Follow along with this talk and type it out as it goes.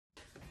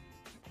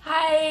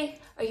Hi,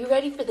 are you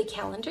ready for the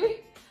calendar?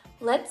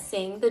 Let's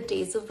sing the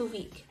days of the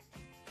week.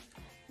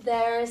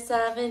 There are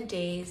 7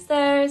 days,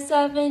 there are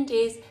 7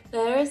 days,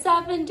 there are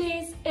 7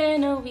 days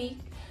in a week.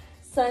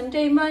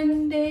 Sunday,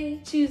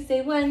 Monday,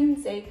 Tuesday,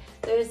 Wednesday,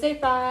 Thursday,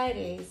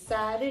 Friday,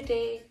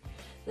 Saturday.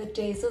 The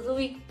days of the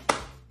week,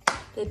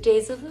 the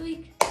days of the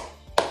week,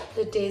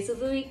 the days of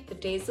the week, the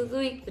days of the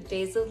week, the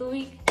days of the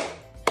week.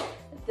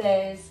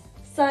 There's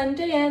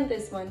Sunday and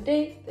there's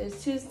Monday,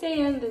 there's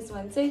Tuesday and there's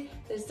Wednesday,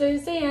 there's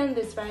Thursday and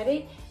there's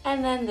Friday,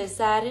 and then there's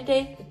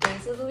Saturday, the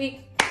days of the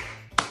week.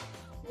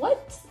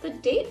 What's the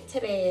date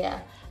today?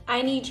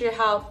 I need your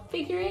help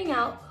figuring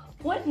out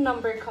what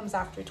number comes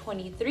after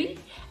 23,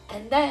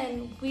 and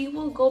then we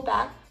will go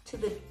back to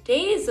the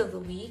days of the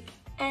week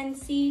and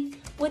see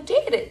what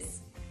day it is.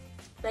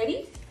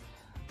 Ready?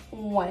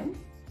 1,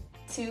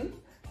 2,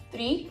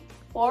 3,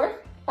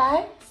 4,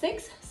 5,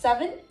 6,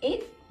 7,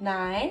 8,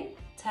 9,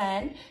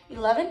 10,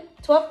 11,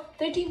 12,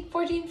 13,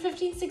 14,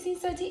 15, 16,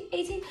 17,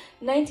 18,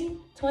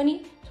 19,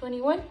 20,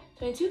 21,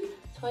 22,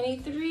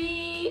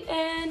 23,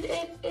 and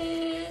it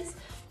is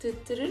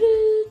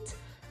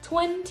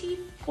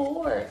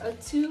 24, a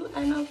 2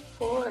 and a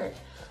 4.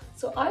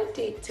 So our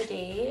date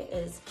today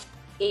is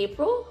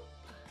April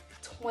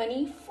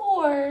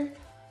 24.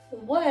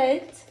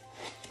 What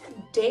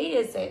day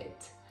is it?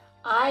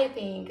 I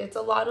think it's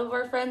a lot of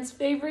our friends'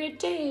 favorite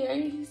day. Are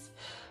you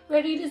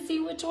ready to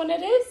see which one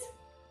it is?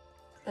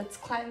 Let's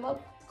climb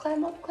up,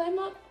 climb up, climb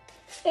up.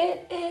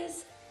 It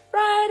is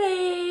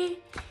Friday.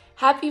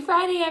 Happy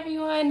Friday,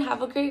 everyone.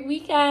 Have a great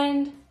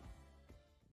weekend.